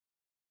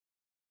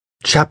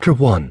Chapter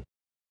 1.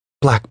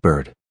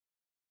 Blackbird.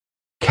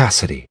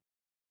 Cassidy.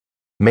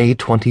 May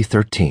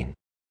 2013.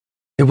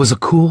 It was a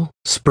cool,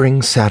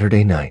 spring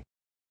Saturday night.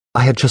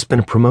 I had just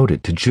been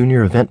promoted to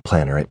junior event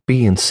planner at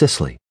B in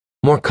Sicily,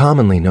 more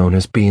commonly known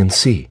as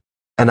B&C,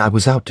 and I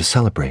was out to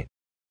celebrate.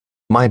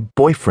 My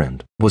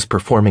boyfriend was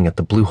performing at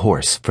the Blue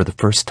Horse for the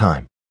first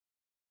time.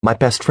 My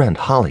best friend,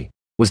 Holly,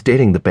 was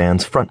dating the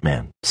band's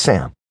frontman,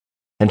 Sam,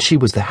 and she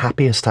was the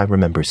happiest I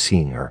remember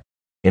seeing her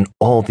in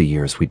all the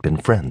years we'd been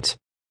friends.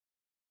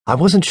 I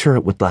wasn't sure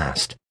it would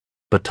last,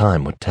 but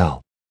time would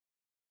tell.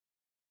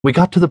 We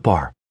got to the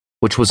bar,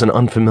 which was an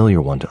unfamiliar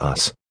one to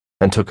us,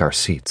 and took our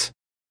seats.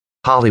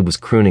 Holly was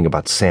crooning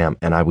about Sam,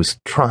 and I was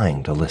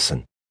trying to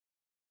listen.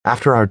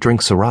 After our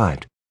drinks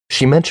arrived,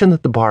 she mentioned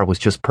that the bar was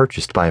just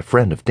purchased by a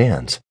friend of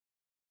Dan's.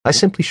 I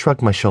simply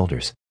shrugged my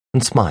shoulders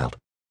and smiled,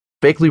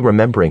 vaguely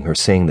remembering her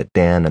saying that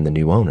Dan and the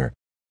new owner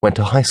went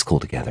to high school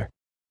together.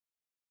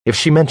 If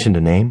she mentioned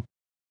a name,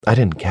 I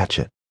didn't catch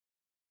it.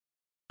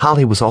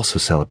 Holly was also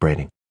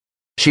celebrating.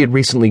 She had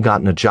recently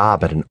gotten a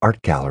job at an art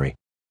gallery.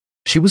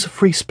 She was a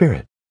free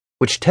spirit,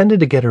 which tended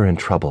to get her in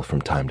trouble from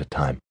time to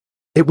time.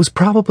 It was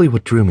probably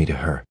what drew me to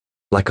her,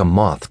 like a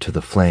moth to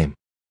the flame.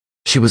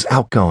 She was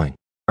outgoing,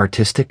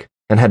 artistic,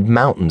 and had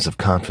mountains of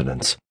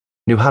confidence,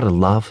 knew how to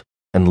love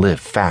and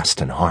live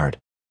fast and hard.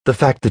 The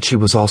fact that she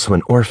was also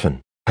an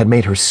orphan had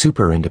made her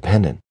super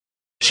independent.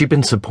 She'd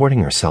been supporting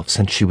herself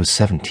since she was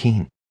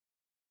 17.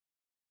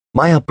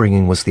 My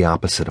upbringing was the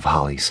opposite of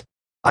Holly's.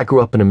 I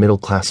grew up in a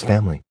middle-class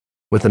family,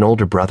 with an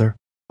older brother,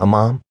 a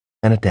mom,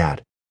 and a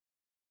dad.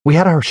 We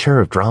had our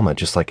share of drama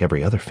just like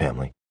every other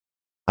family.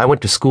 I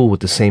went to school with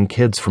the same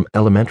kids from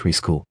elementary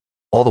school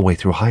all the way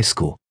through high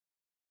school.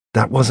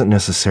 That wasn't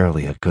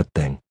necessarily a good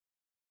thing.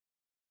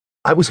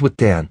 I was with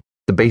Dan,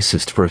 the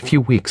bassist, for a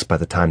few weeks by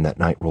the time that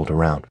night rolled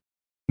around.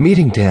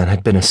 Meeting Dan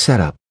had been a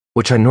setup,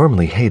 which I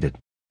normally hated,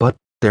 but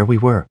there we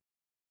were.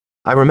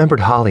 I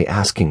remembered Holly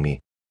asking me,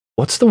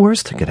 "What's the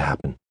worst that could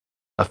happen?"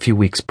 a few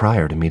weeks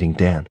prior to meeting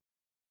Dan.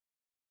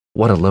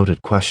 What a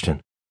loaded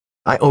question.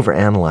 I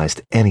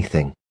overanalyzed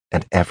anything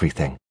and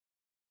everything.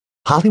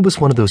 Holly was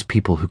one of those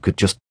people who could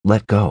just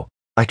let go.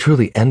 I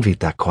truly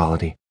envied that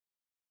quality.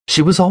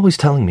 She was always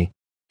telling me,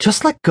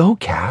 "Just let go,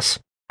 Cass.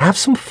 Have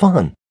some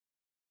fun."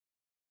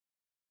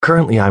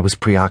 Currently, I was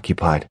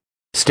preoccupied,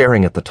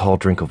 staring at the tall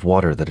drink of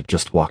water that had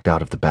just walked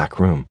out of the back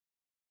room.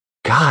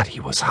 God, he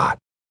was hot.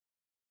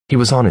 He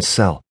was on his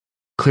cell,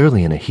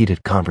 clearly in a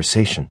heated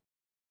conversation.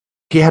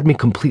 He had me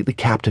completely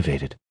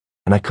captivated,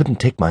 and I couldn't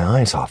take my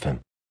eyes off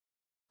him.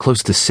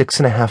 Close to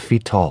 6.5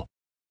 feet tall,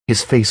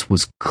 his face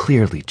was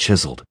clearly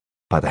chiseled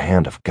by the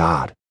hand of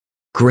God.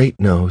 Great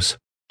nose,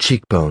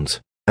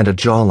 cheekbones, and a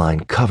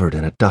jawline covered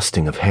in a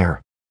dusting of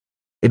hair.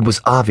 It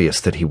was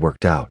obvious that he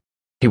worked out.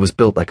 He was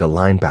built like a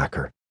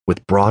linebacker,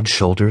 with broad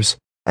shoulders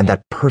and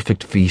that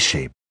perfect V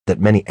shape that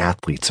many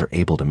athletes are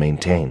able to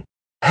maintain.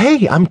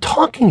 "Hey, I'm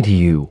talking to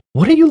you.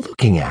 What are you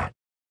looking at?"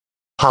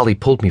 Holly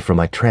pulled me from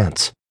my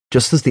trance,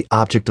 just as the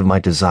object of my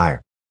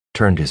desire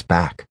turned his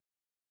back.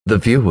 The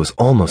view was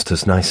almost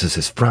as nice as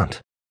his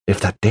front, if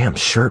that damn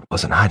shirt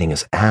wasn't hiding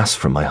his ass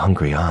from my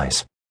hungry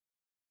eyes.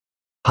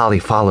 Holly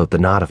followed the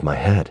nod of my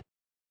head.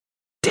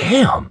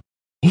 "Damn,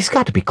 he's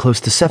got to be close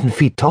to 7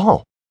 feet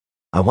tall.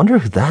 I wonder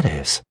who that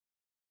is."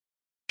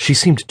 She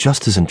seemed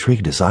just as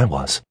intrigued as I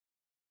was.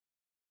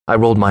 I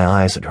rolled my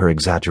eyes at her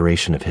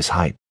exaggeration of his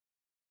height.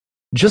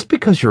 "Just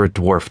because you're a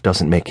dwarf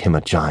doesn't make him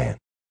a giant.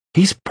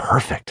 He's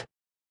perfect."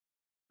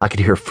 I could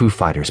hear Foo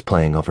Fighters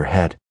playing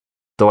overhead,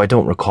 though I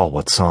don't recall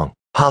what song.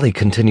 Holly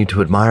continued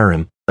to admire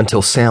him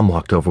until Sam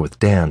walked over with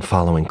Dan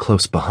following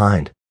close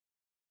behind.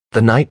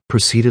 The night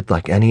proceeded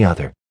like any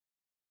other.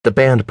 The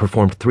band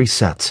performed 3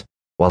 sets,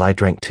 while I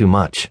drank too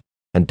much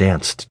and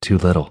danced too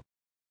little.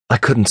 I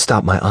couldn't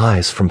stop my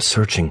eyes from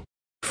searching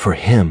for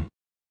him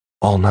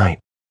all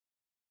night.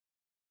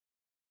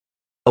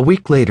 A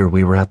week later,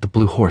 we were at the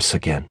Blue Horse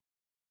again.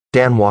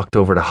 Dan walked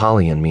over to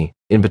Holly and me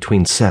in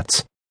between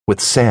sets,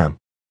 with Sam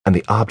and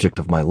the object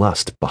of my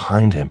lust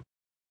behind him.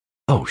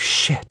 Oh,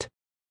 shit.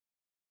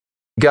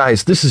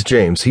 "Guys, this is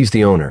James. He's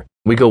the owner.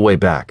 We go way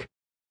back."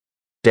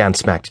 Dan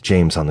smacked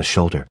James on the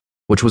shoulder,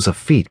 which was a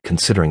feat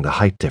considering the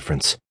height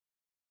difference.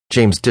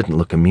 James didn't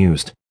look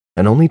amused,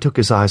 and only took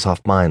his eyes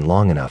off mine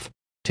long enough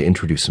to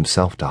introduce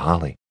himself to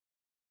Holly.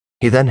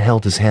 He then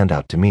held his hand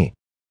out to me.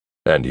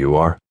 "And you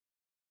are?"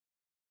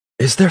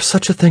 Is there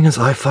such a thing as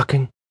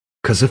eye-fucking?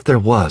 'Cause if there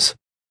was,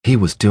 he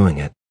was doing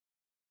it.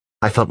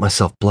 I felt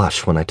myself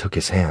blush when I took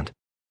his hand.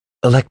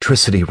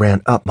 Electricity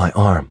ran up my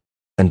arm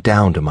and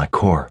down to my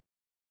core.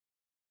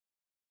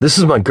 "This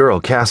is my girl,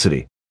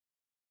 Cassidy."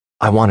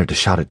 I wanted to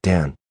shout at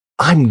Dan,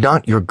 "I'm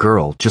not your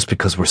girl just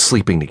because we're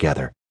sleeping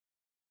together."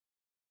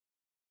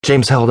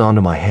 James held onto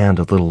my hand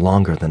a little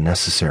longer than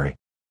necessary,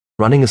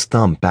 running his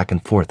thumb back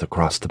and forth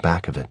across the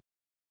back of it.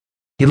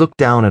 He looked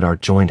down at our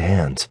joined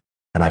hands,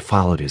 and I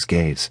followed his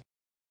gaze.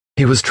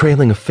 He was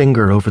trailing a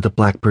finger over the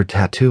blackbird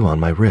tattoo on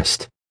my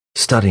wrist,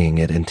 studying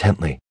it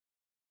intently.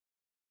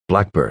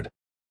 "Blackbird.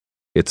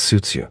 It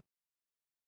suits you."